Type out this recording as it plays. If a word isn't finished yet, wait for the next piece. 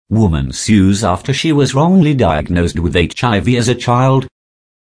Woman sues after she was wrongly diagnosed with HIV as a child.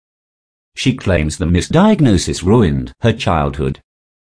 She claims the misdiagnosis ruined her childhood.